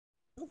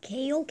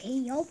Okay,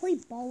 I'll play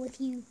ball with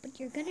you, but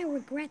you're gonna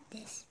regret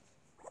this.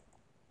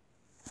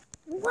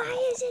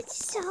 Why is it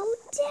so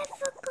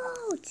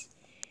difficult?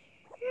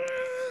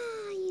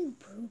 Ah, you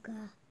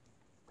pooka.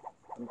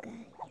 Pooka,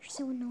 you're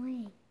so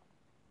annoying.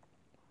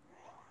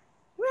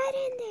 Right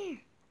in there.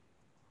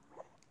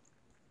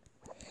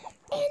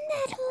 In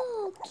that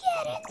hole.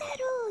 Get in that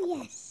hole.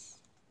 Yes.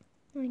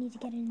 Now I need to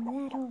get in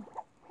that hole.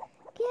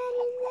 Get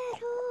in that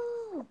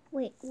hole.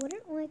 Wait, would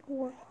it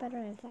work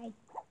better if I...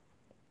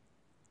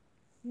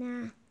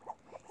 Nah.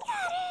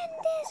 Get in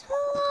this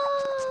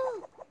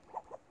hole.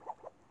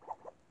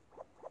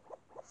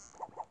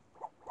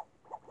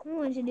 I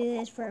want to do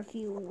this for a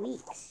few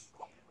weeks,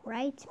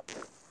 right?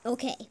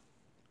 Okay.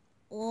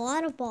 A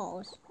lot of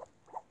balls.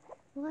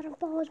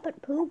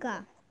 But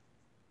Pooka.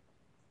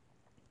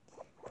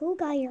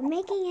 Pooka, you're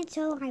making it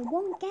so I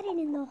won't get it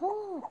in the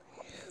hole.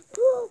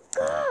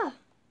 Pooka!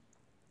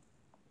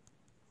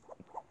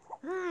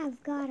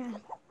 I've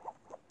gotta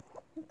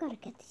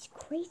get these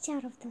crates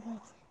out of the way.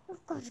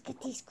 I've gotta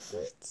get these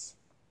crates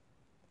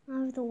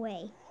out of the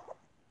way.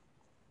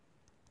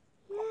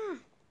 Yeah.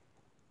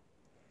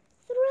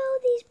 Throw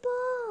these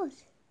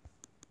balls.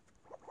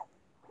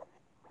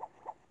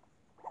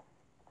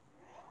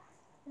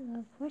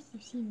 Of course,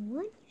 you've seen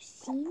one. You've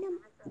seen them.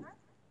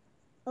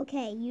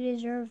 Okay, you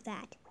deserve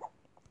that.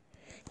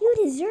 You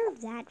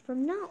deserve that for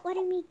not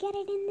letting me get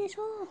it in this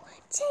hole.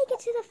 Take it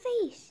to the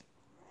face.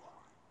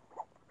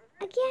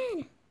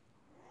 Again.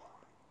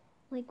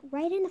 Like,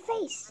 right in the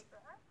face.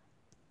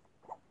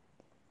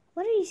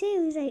 What did he say? He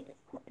was like,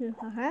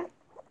 uh-huh.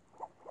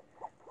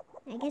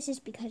 I guess it's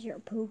because you're a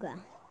pooka.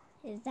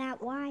 Is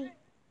that why?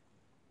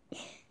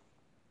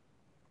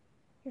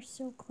 You're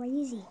so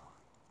crazy.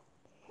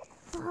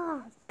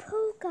 Oh,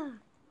 pooka.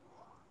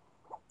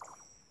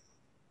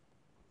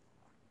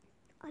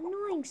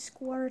 Annoying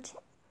squirt.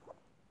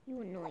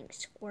 You annoying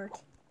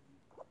squirt.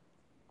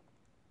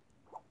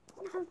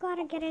 I've got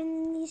to get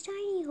in these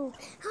tiny holes.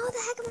 How the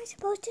heck am I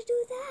supposed to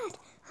do that?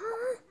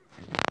 Huh?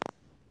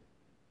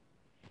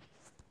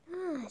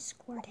 Ah,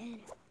 squirt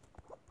head.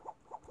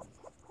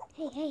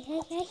 Hey,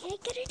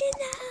 get it in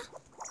the hole.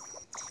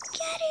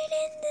 Get it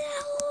in the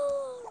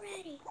hole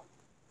already.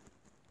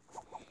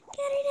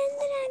 Get it in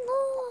that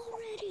hole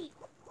already.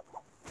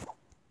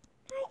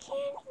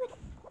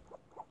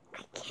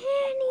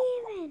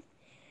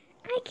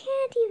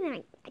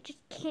 I I just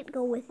can't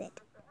go with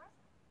it.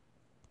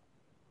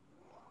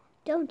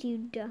 Don't you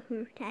do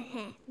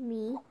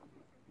me.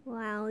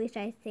 Well, at least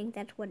I think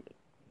that's what...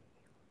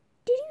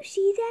 Did you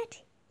see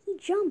that? He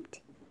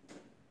jumped.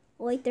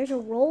 Wait, there's a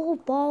roll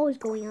of balls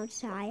going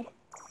outside.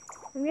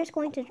 I'm just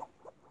going to...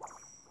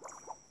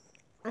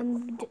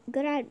 I'm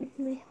good at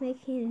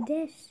making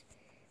this,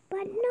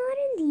 but not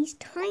in these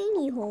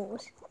tiny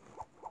holes.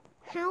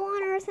 How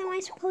on earth am I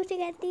supposed to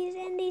get these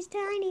in these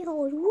tiny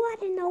holes?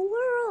 What in the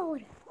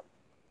world?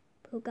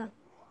 Pooka.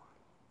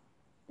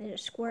 There's a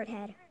squirt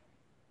head.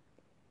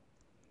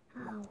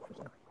 Oh,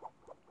 weakling.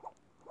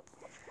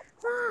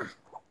 Ah!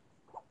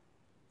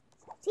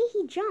 See,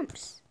 he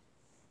jumps.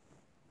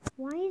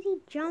 Why is he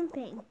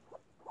jumping?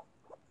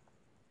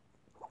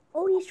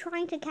 Oh, he's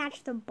trying to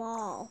catch the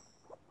ball.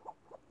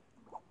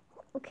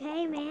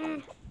 Okay,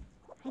 man.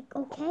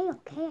 Okay,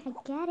 I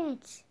get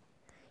it.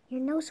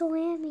 You're no so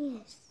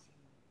ambitious.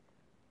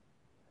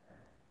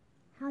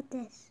 How'd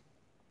this?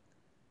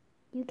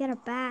 You get a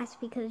bath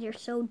because you're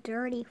so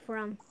dirty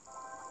from...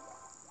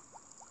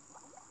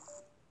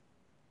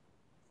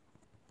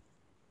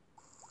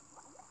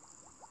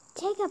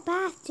 Take a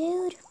bath,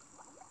 dude.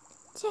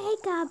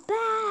 Take a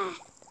bath.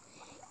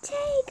 Take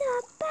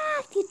a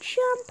bath, you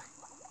chump.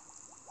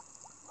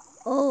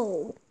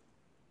 Oh.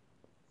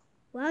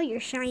 Well, you're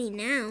shiny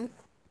now.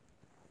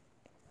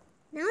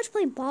 Now let's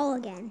play ball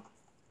again.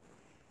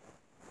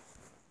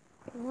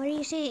 What are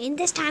you saying?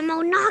 This time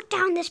I'll knock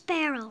down this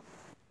barrel.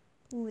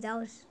 Ooh, that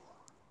was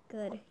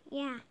good.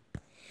 Yeah.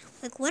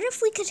 Like, what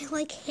if we could,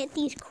 like, hit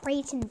these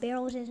crates and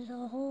barrels into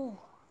the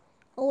hole?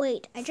 Oh,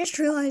 wait. I just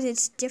realized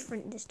it's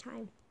different this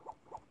time.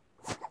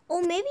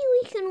 Oh, maybe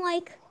we can,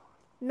 like,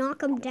 knock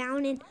them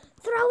down and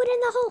throw it in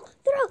the hole.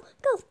 Throw.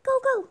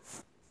 Go.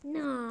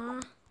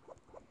 Nah.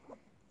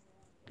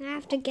 I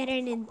have to get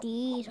it in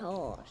these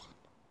holes.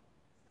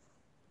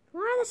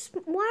 Why are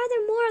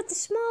there more of the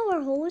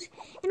smaller holes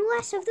and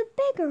less of the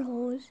bigger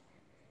holes?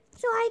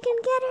 So I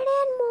can get it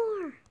in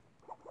more.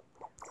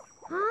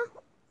 Huh?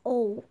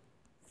 Oh.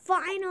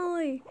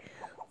 Finally,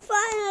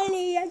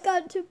 I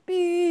got to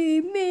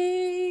be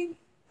me.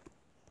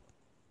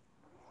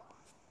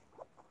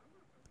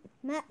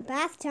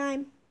 Bath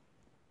time.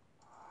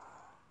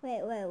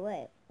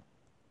 Wait.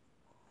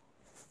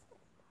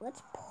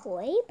 Let's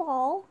play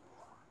ball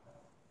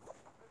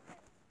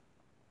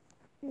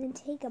and then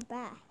take a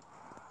bath.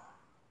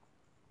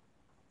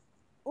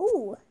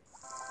 Ooh.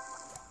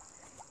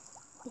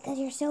 Because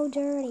you're so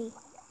dirty.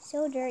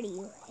 So dirty.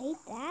 You hate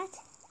that?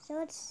 So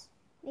let's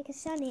make a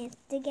sun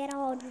to get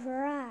all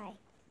dry.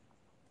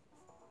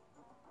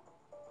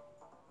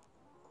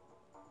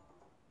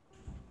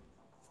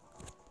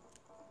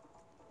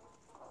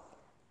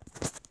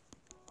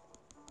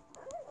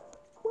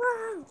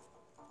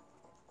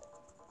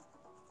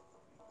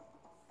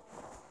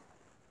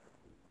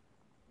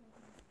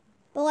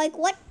 like,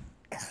 what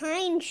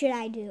kind should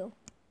I do?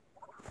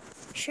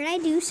 Should I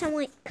do some,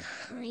 like,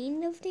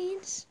 kind of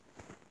dance?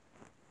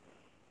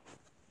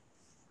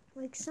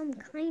 Like, some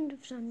kind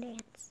of some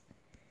dance.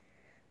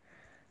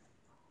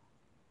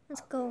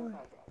 Let's go.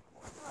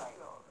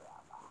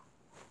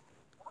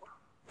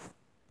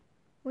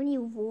 When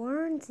you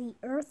warn the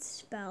earth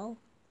spell,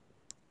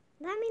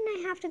 does that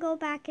mean I have to go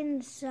back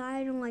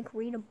inside and, like,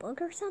 read a book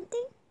or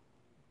something?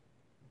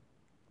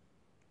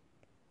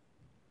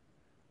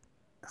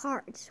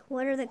 Cards.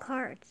 What are the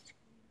cards?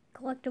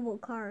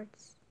 Collectible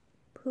cards.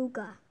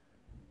 Pooka.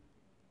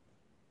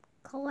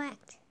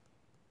 Collect.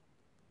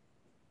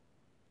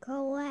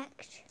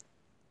 Collect.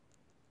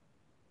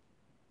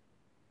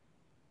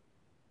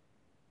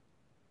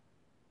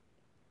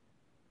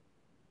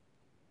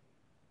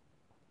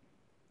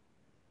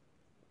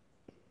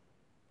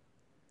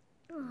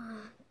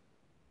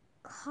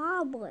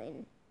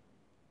 Goblin.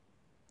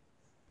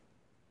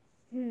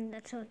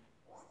 That's a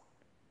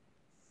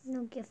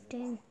no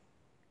gifting.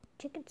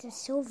 Ticket to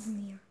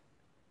Silvermere.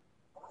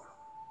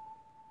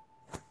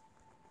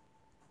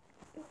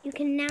 You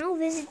can now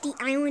visit the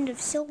island of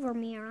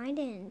Silvermere. I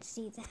didn't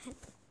see that.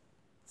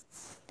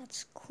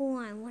 That's cool.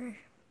 I want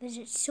to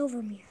visit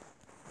Silvermere.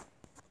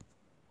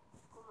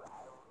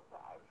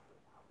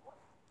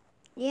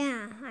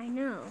 Yeah, I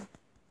know.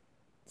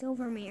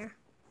 Silvermere.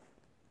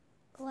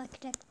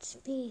 Collect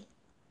XP.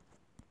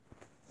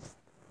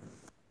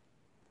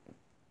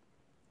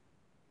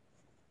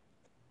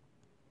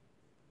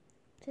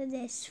 To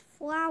this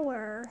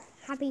flower,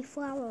 happy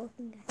flower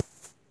looking guy.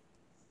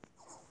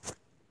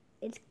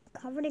 It's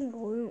covered in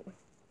gloom.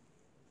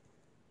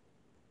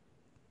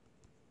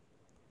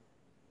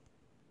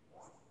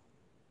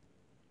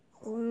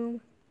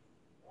 Gloom.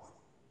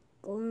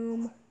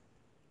 Gloom.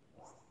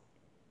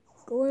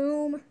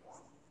 Gloom.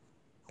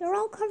 They're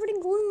all covered in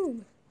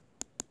gloom.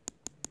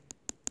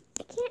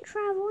 I can't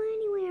travel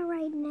anywhere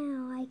right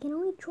now. I can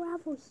only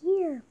travel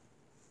here.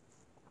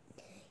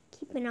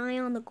 Keep an eye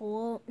on the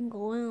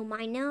gloom.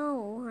 I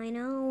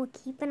know.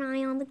 Keep an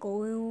eye on the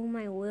gloom.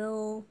 I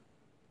will.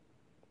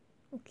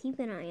 I'll keep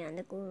an eye on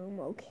the gloom,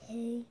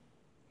 okay?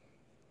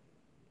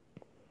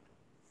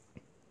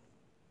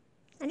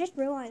 I just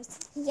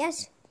realized he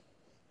has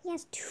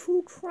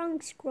 2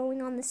 trunks growing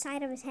on the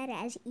side of his head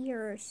as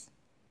ears.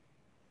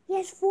 He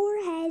has 4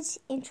 heads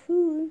and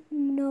 2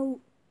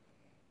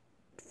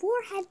 4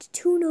 heads,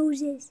 2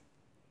 noses.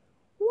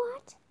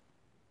 What?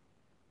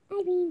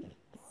 I mean,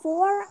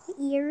 4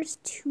 ears,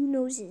 2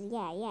 noses.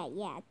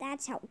 Yeah.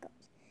 That's how it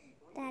goes.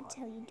 That's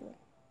how you do it.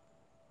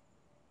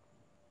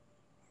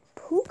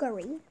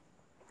 Pookery?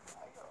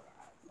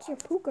 What's your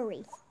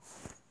pookery?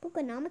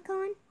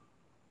 Pookanomicon?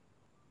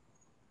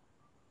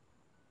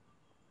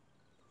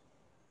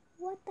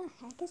 What the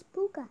heck is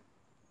pooka?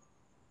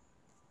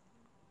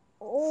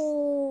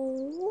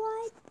 Oh,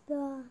 what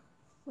the...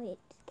 Wait,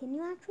 can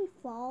you actually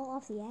fall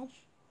off the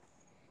edge?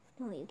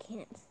 No, you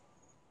can't.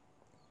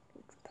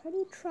 It's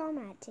pretty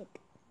traumatic.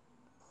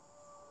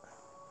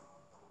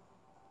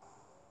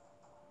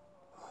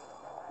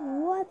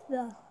 What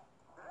the...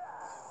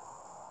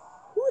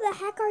 Who the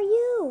heck are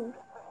you?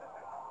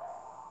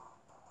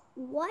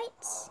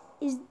 What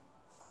is...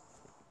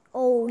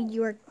 Oh,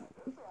 you're...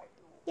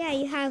 Yeah,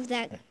 you have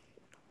that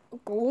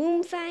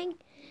gloom thing.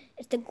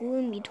 It's the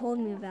gloom you told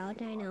me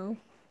about, I know.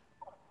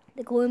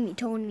 The gloom you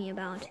told me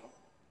about.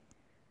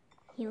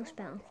 Heal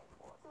spell.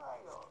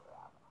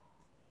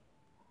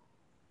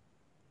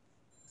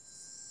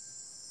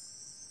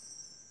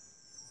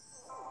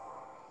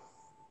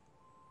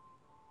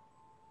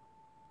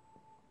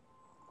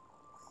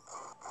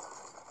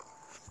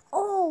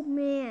 Oh,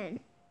 man.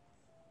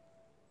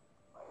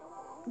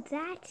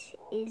 That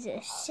is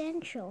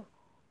essential.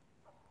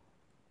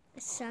 A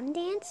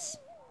Sundance?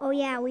 Oh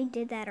yeah, we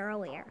did that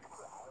earlier.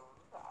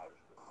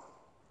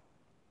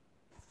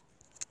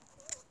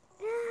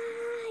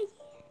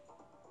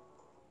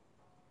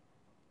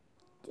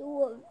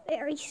 Do a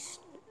very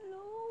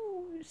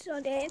slow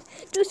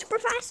Sundance. Do a super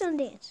fast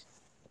Sundance.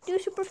 Do a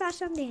super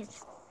fast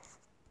Sundance.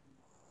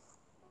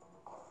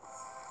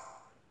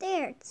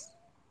 There. It's...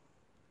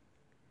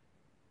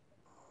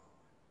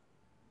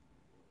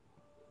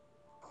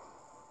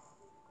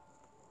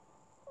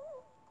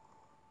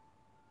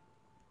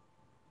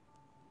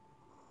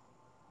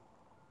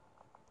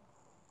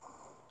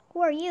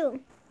 Who are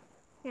you?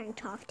 Can I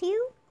talk to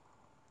you?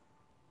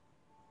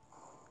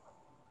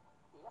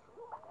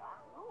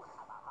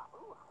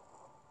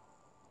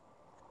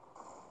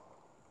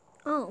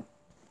 Oh.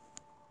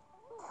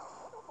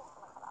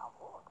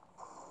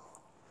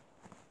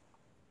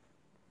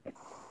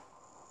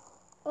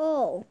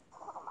 Oh.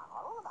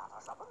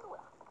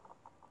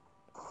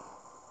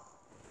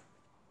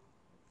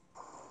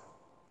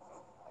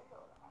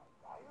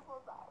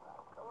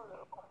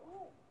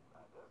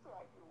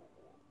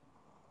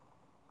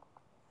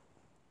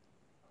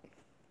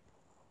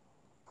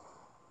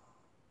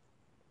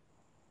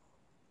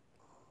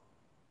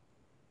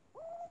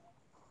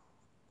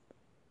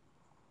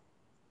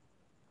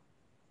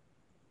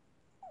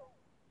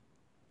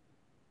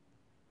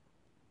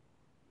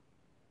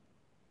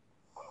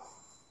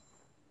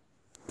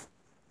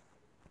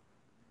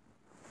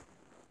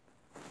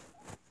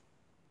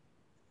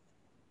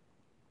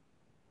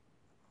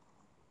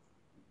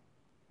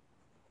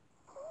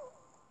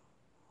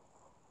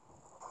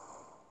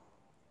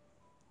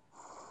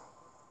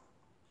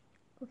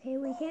 Okay,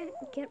 we can't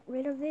get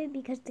rid of it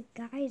because the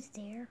guy's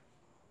there.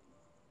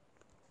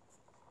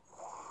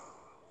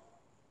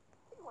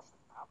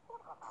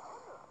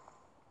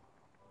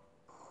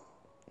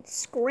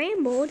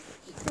 Scrambled?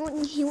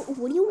 Would you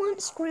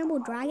want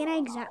scrambled dragon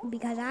eggs?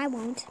 Because I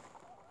won't.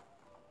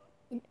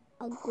 An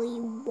ugly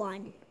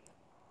one.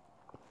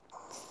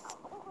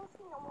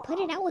 Put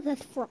it out with a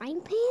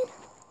frying pan?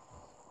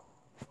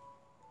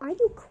 Are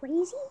you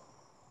crazy?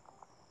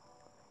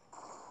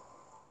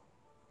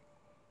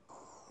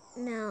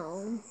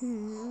 No.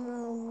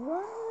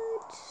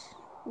 What?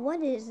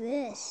 What is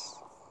this?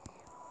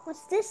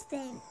 What's this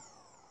thing?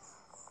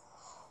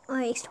 Oh,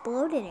 I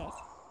exploded it.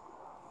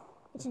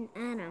 It's an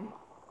atom.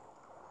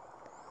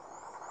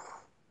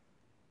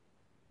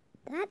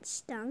 That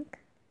stunk.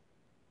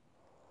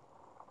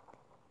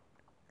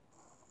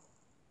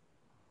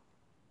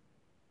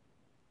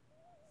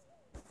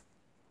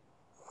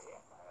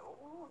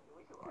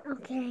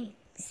 Okay,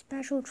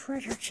 special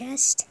treasure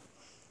chest.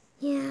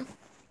 Yeah.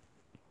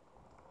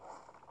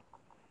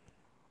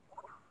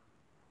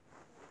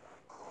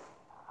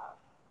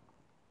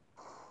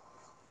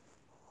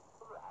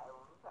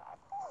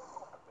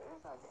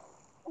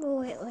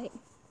 Oh, wait.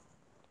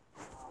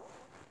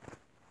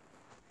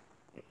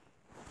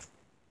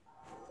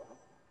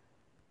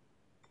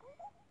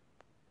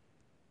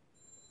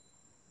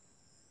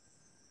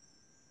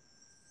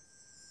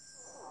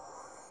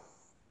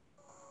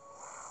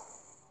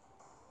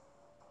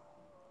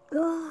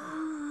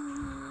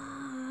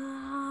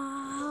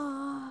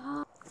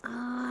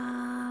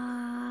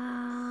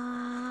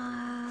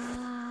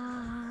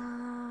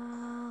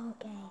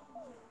 Okay.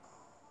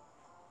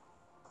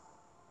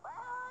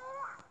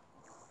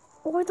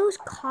 Or are those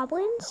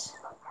goblins?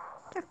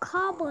 They're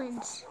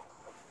goblins.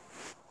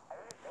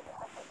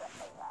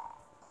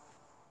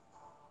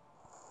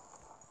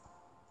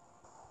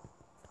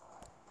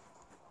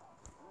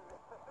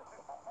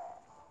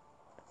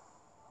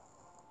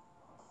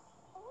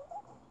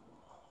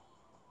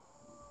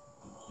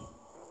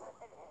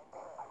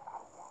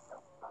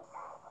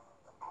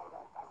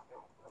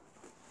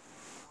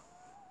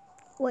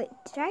 Wait,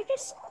 did I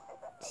just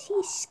see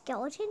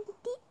skeleton?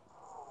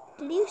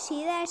 Did you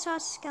see that? I saw a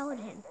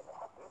skeleton.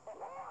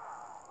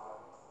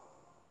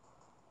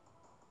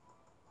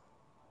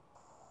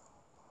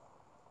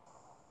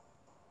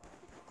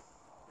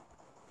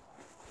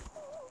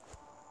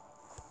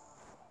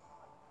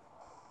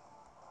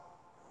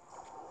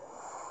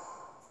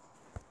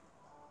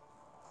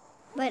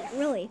 But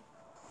really,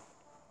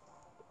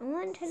 I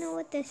want to know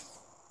what this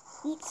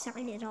eat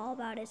sign is all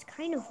about. It's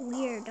kind of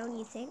weird, don't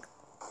you think?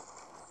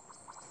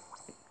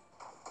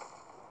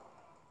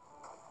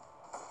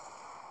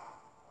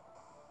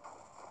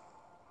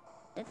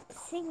 The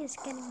thing is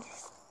getting...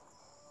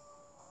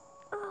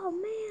 Oh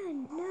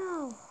man,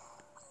 no.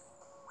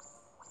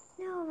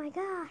 No, my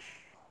gosh.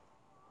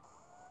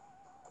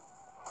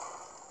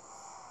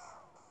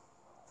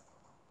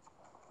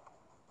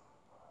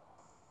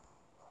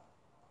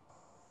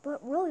 But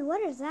really,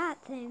 what is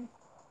that thing?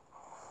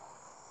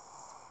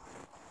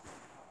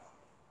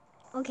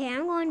 Okay,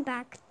 I'm going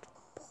back to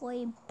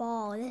play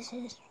ball. This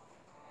is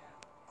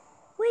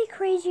way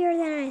crazier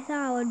than I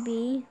thought it would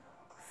be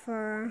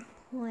for,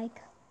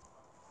 like...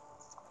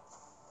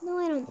 No,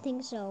 I don't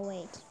think so.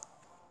 Wait,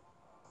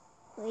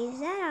 is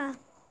that a...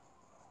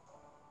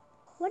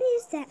 What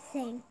is that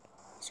thing?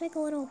 It's like a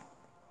little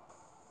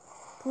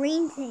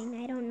green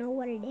thing. I don't know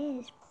what it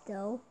is,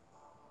 though.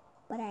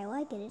 But I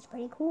like it. It's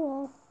pretty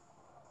cool.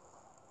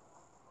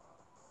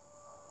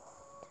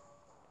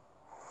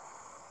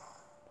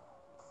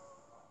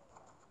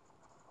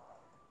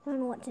 I don't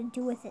know what to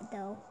do with it,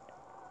 though.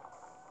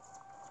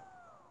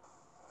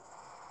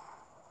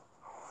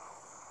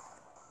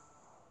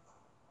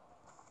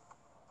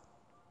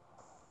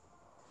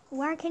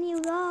 Where can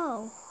you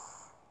go?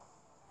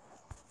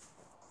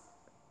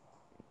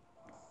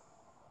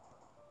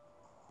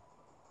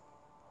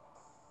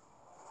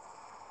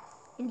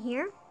 In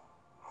here?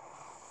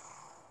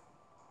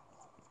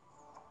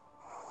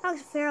 That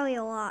was fairly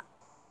a lot.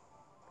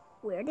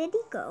 Where did he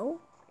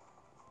go?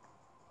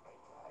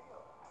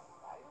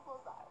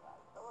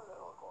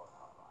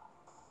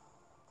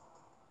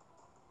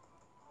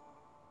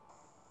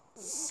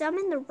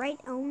 Summon the right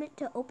element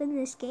to open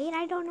this gate?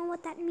 I don't know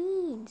what that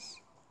means.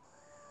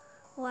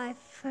 Well,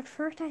 at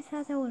first I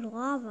thought that was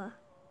lava.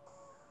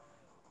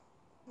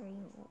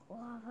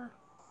 Lava.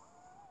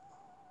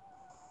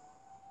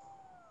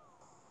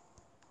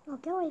 Oh,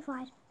 get away,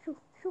 flies. Shoot,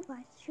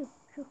 flies. Shoot.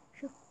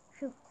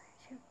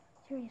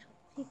 Seriously.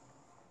 See.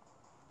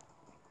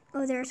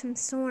 Oh, there are some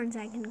thorns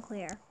I can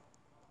clear.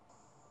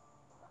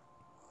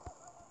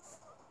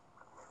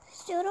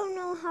 Still don't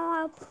know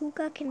how a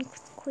pooka can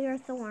clear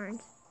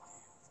thorns.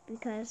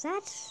 Because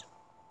that's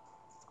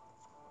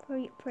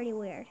pretty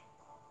weird.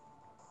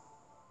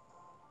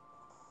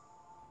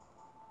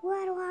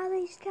 Why do all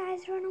these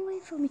guys run away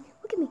from me?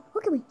 Look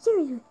at me,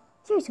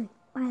 seriously.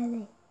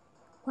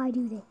 Why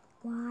do they?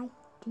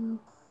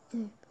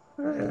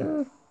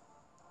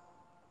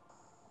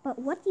 But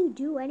what do you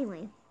do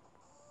anyway?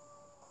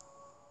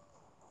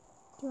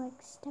 Do you like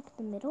step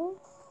in the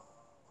middle?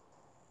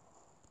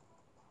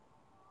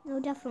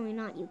 No, definitely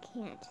not. You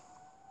can't.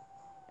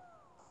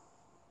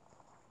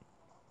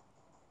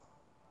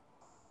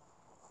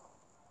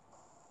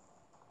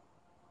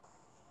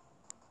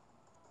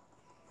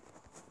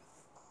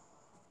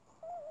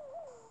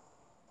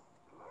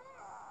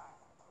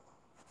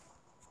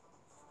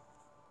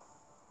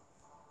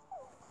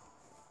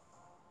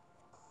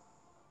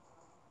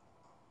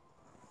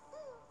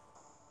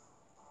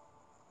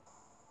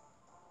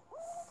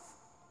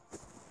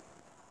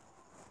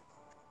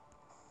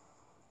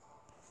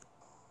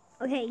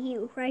 Okay,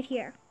 you, right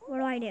here. What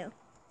do I do?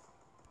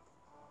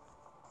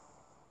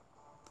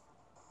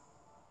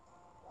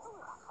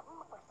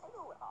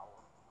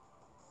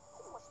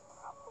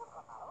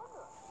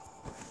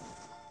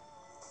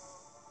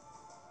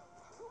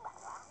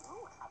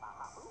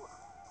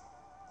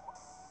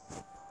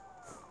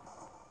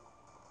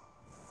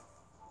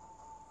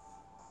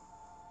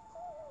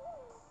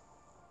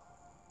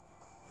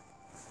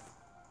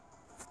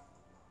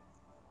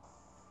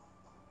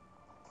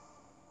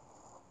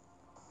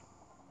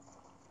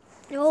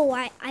 No,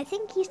 I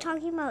think he's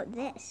talking about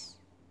this.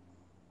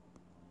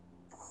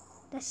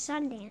 The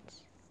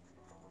Sundance.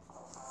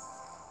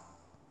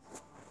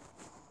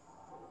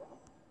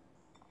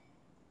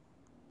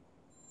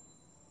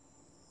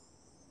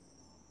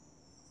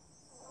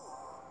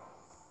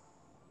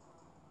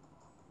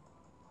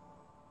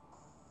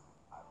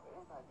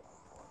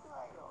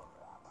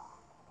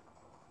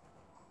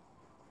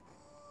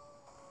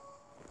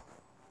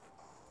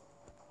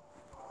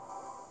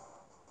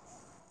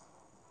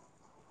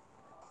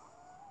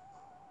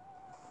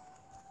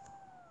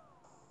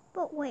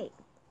 But wait,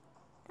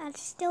 that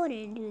still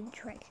didn't do the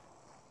trick.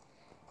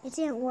 It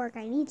didn't work.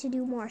 I need to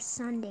do more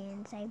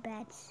Sundance, I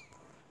bet.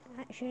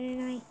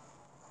 Shouldn't I?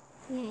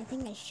 Yeah, I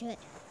think I should.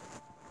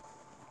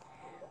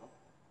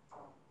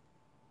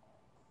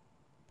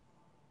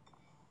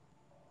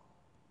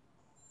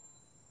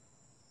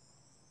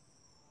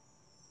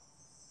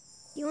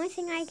 The only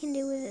thing I can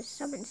do is a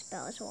summon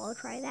spell, so I'll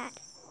try that.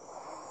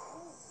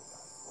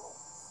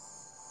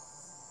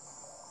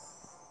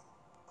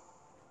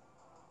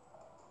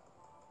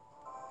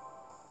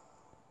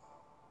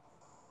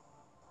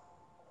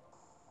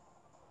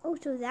 Oh,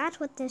 so that's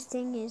what this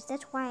thing is.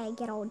 That's why I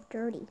get all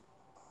dirty.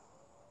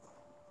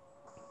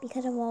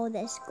 Because of all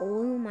this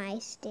gloom I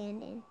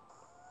stand in.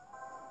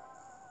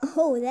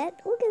 Oh, look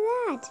at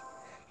that.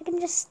 I can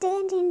just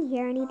stand in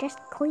here and he just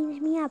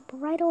cleans me up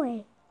right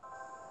away.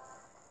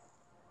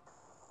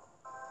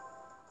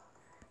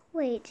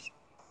 Wait.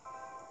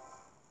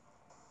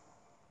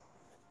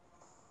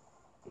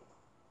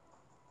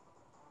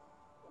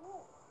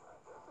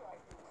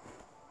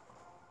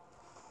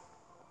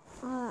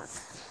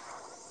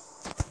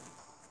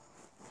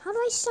 How do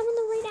I summon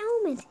the right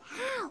element?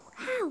 How?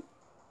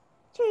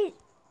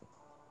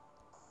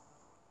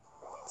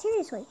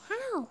 Seriously,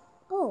 how?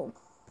 Oh.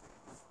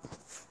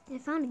 I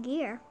found a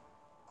gear.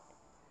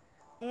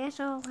 I guess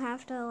I'll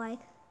have to, like,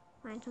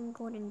 find some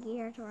golden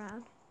gears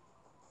around.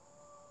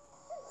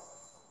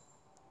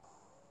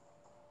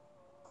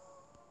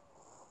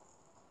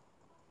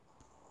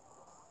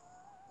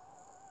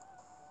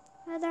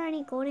 Are there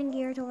any golden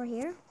gears over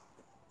here?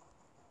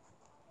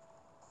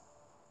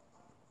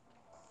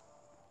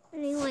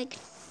 Any, like,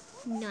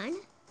 none?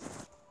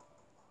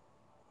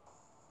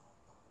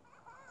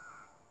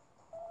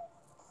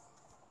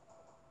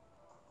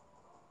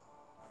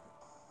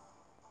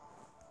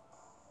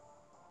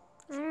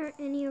 Aren't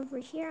any over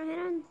here? I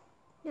don't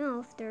know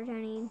if there's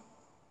any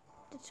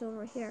that's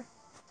over here.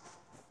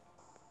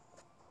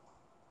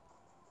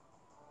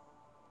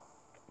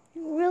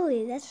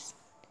 Really, that's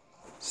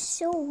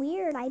so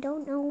weird. I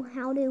don't know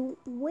how to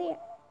wear.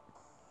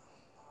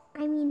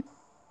 I mean,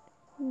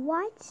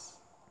 what?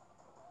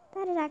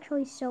 That is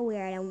actually so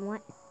weird. And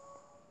what?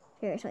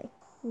 Seriously,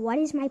 what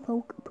is my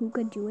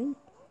pooka doing?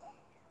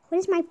 What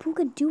is my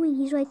pooka doing?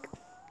 He's like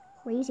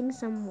raising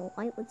some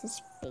light with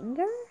his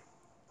finger?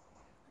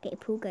 Okay,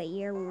 Pooka,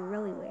 you're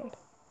really weird.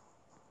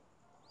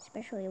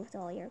 Especially with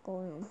all your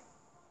gloom.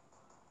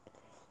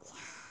 Yeah.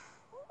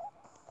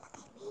 Look at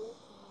me.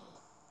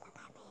 Look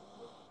at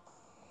me.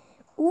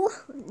 Oh,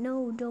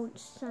 no, don't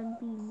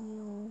sunbeam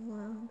me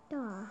around.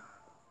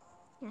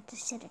 You have to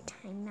set a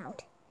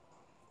timeout.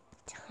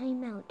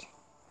 Timeout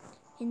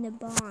in the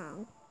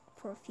barn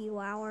for a few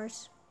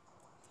hours.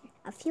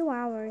 A few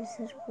hours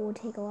will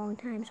take a long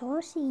time, so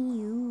I'll see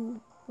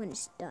you when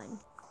it's done.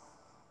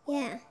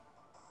 Yeah.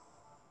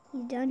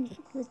 He's done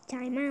with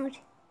timeout.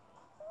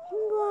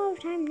 You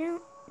can go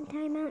out of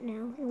timeout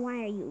now. And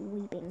why are you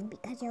weeping?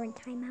 Because you're in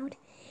timeout?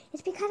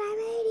 It's because I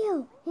made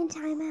you in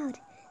timeout.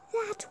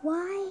 That's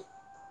why.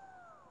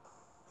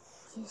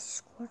 You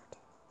squirt.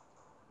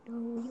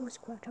 No, you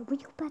squirt. A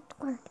real bad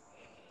squirt.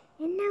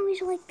 And now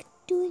he's like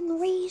doing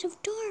rays of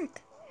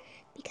dark.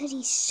 Because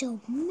he's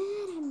so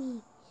mad at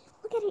me.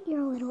 Look at it,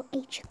 your little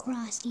H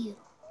across you.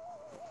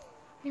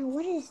 Now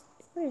what is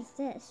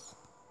this?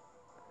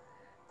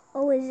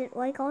 Oh, is it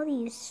like all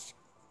these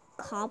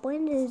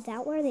goblins? Is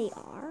that where they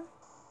are?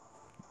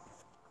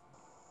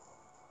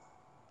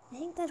 I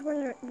think that's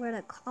where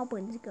the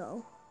goblins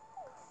go.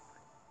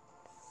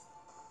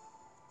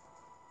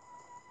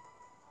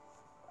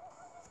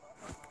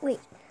 Wait,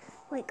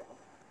 like,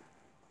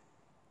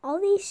 all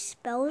these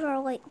spells are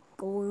like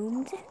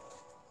gloomed.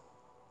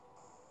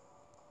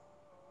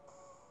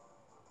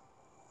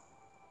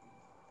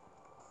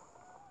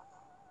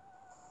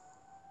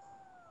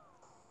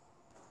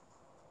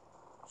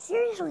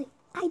 Seriously,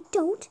 I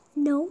don't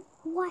know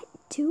what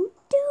to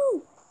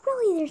do.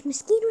 Really, there's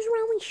mosquitoes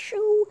around my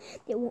shoe.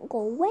 They won't go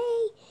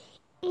away.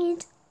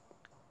 And,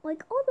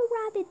 like, all the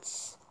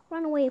rabbits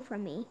run away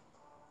from me.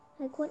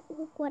 Like,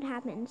 what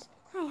happens?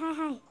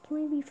 Hi. Can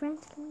we be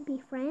friends? Can we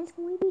be friends?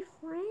 Can we be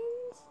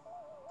friends?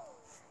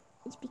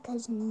 It's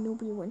because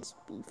nobody wants to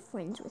be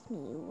friends with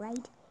me,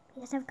 right?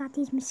 Because I've got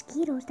these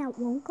mosquitoes that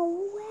won't go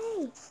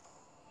away.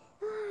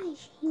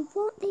 Gosh, they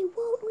won't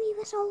leave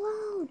us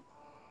alone.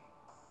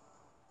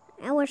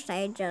 I wish I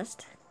had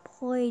just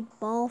played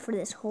ball for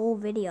this whole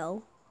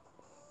video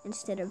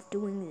instead of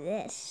doing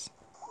this.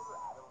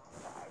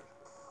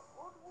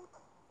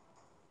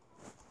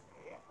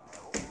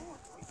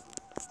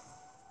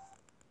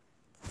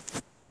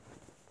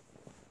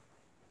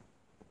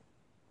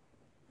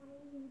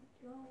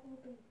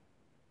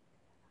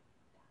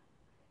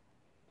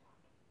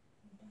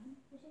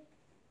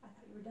 I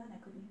thought you were done. I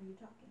couldn't hear you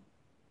talking.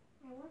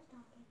 I was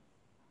talking.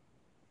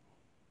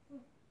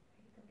 Ready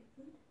to go get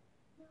food?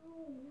 No,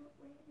 not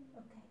ready.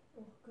 Okay.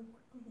 Well, go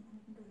quickly, then we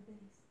can go to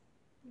Billy's.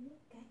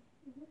 Okay?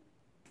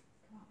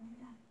 Come on when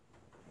you're done.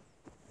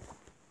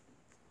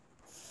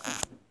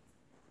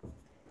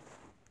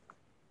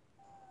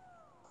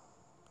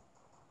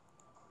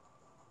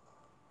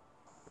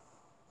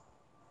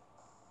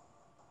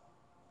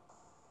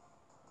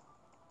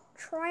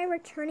 Try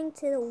returning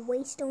to the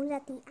waystones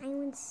at the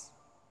island's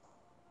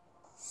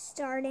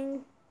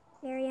starting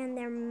area and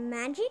their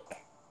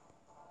magic?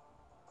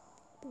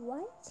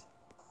 What?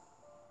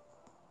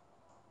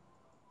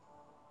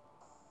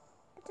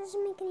 That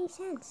doesn't make any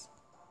sense.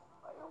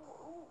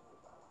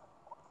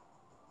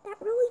 That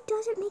really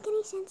doesn't make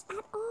any sense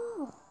at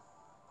all.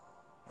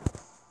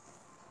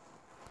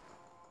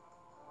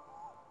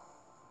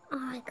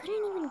 Oh, I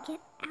couldn't even get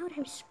out.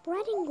 I'm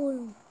spreading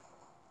gloom.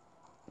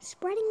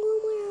 Spreading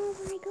gloom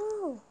wherever I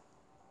go.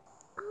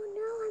 Oh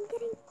no, I'm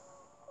getting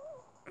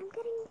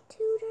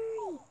too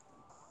dirty.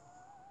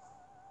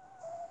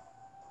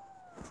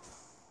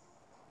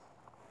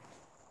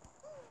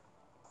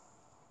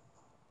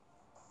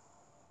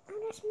 I'm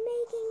just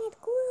making it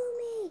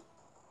gloomy.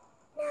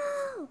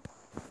 No!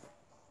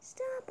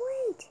 Stop,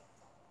 wait.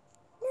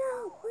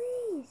 No,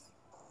 please.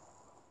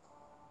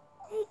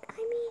 Hey,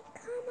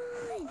 come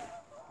on.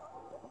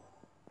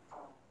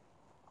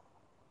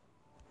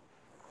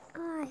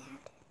 Oh, I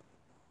have to.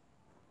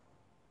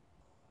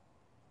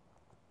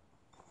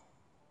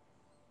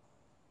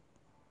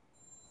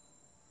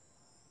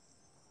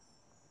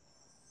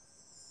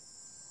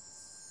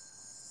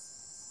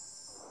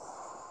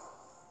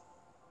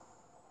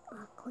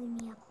 Oh, clean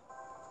me up.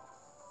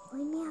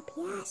 Clean me up,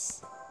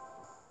 yes.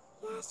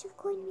 Yes, you've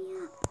cleaned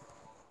me up.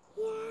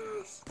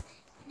 Yes.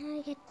 Now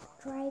I get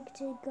Greg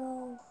to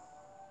go.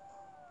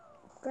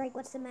 Greg,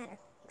 what's the matter?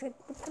 Greg,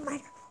 what's the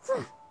matter?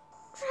 Greg,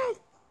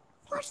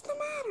 what's the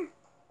matter?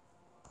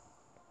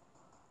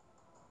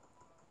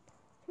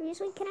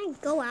 Seriously, can I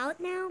go out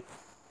now?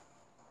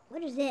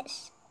 What is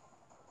this?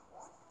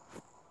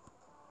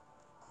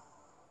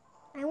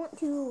 I want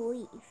to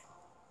leave.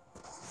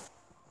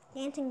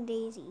 Dancing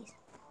daisies.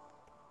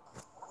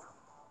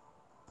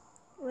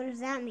 What does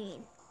that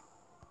mean?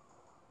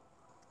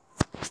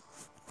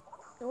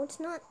 No, it's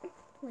not.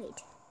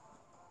 Wait.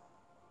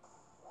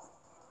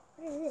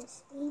 What is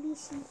this? A, B,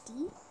 C,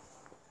 D?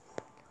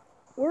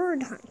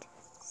 Word hunt.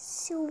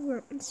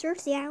 Silver.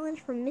 Search the islands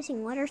for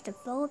missing letters to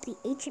develop the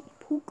ancient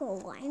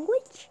pooka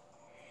language?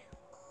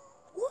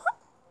 What?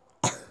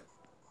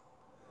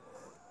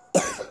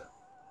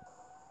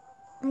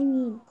 I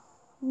mean,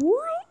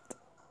 what?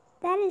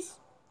 That is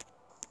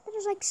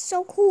like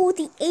so cool.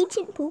 The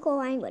ancient pooka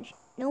language.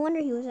 No wonder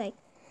he was like.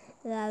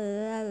 Yeah,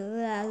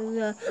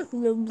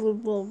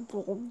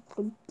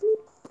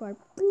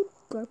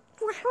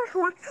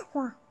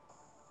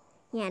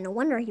 no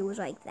wonder he was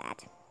like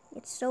that.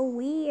 It's so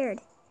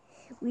weird.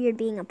 Weird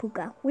being a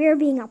pooka. Weird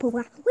being a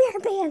pooka.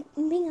 Weird being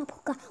a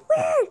pooka.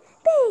 Weird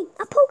being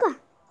a pooka.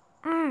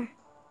 Ah,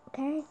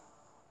 okay.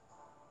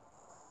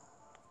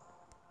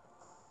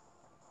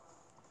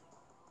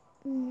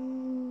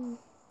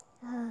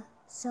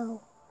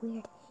 So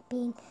weird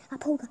being a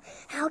pooka.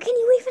 How can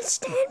you even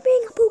stand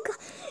being a pooka?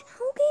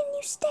 How can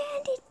you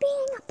stand it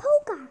being a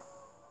pooka?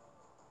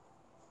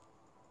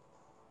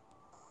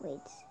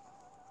 Wait.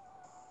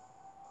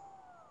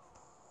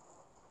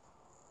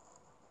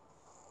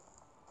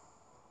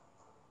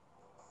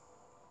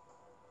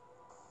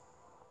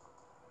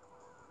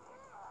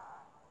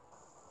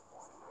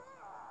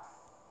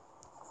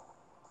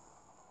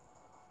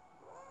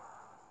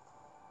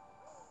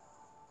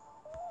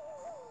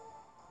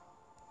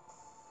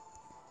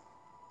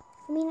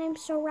 I mean, I'm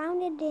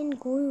surrounded in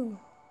gloom.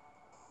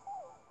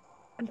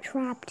 I'm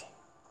trapped.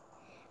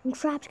 I'm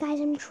trapped, guys.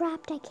 I'm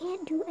trapped. I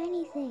can't do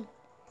anything.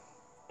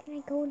 Can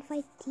I go and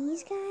fight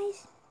these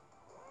guys?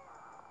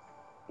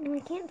 No, I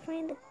can't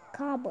find the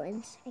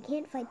goblins. I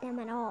can't fight them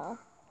at all.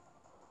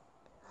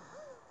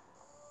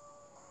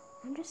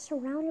 I'm just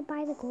surrounded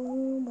by the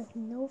gloom with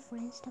no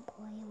friends to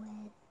play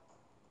with.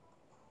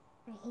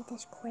 I hate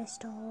this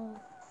crystal.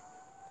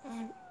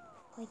 And,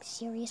 like,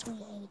 seriously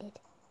hate it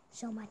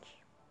so much.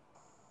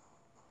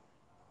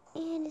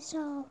 And it's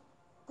all,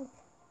 like,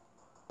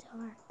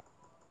 dark.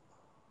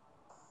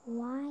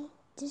 Why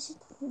do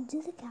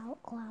the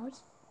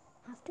clouds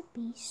have to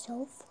be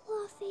so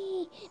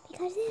fluffy?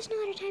 Because this is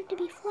not a time to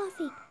be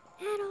fluffy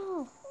at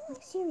all.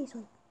 Like,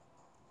 seriously.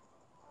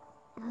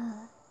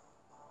 I'm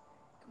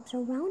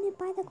surrounded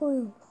by the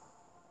gloom.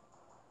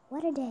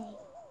 What a day.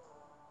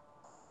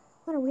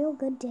 What a real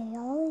good day.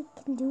 All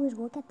I can do is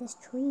look at this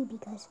tree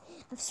because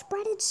I've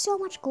spreaded so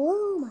much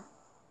gloom.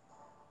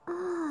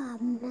 Ah,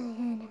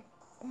 man.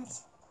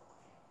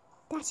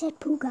 That's it,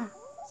 pooka.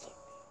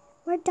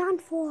 We're done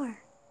for.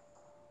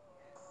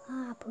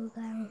 Ah,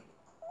 pooka.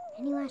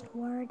 Any last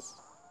words?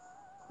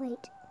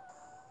 Wait.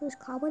 Those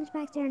goblins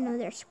back there? No,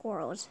 they're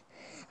squirrels.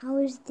 I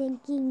was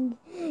thinking,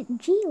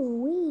 gee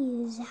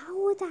Louise, how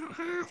would that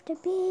have to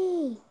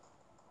be?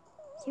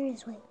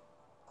 Seriously.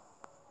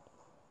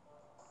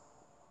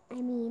 I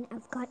mean,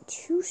 I've got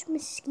 2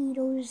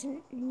 mosquitoes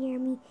near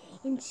me,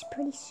 and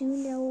pretty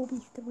soon there will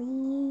be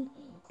 3,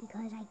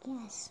 because I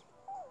guess.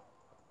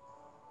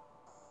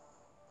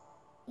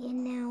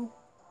 And now,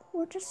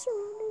 we're just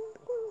surrounding the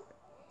group.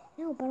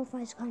 Now,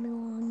 butterfly's coming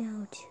along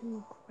now,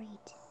 too.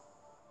 Great.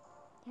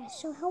 Yeah,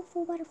 so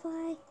helpful,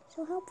 butterfly.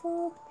 So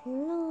helpful. Turn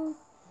along.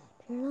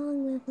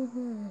 Turn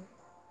along.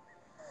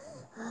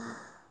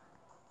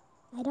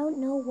 I don't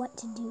know what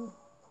to do.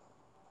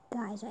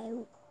 Guys,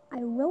 I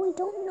really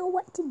don't know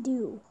what to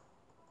do.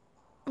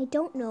 I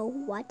don't know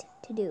what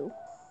to do.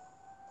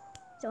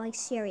 So, like,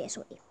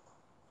 seriously.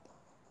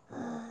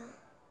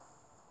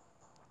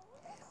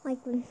 Like,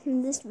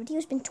 this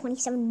video's been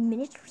 27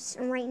 minutes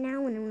right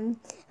now, and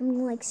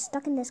I'm like,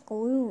 stuck in this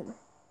gloom.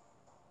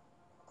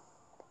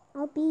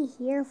 I'll be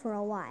here for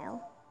a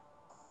while.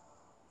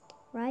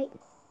 Right?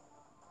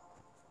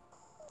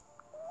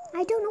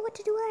 I don't know what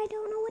to do. I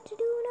don't know what to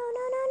do.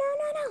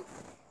 No.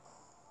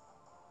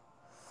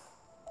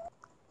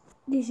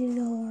 This is a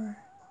horror.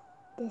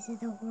 This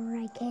is a horror.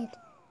 I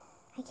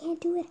can't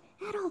do it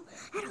at all.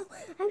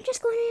 I'm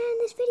just going to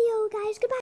end this video, guys. Goodbye.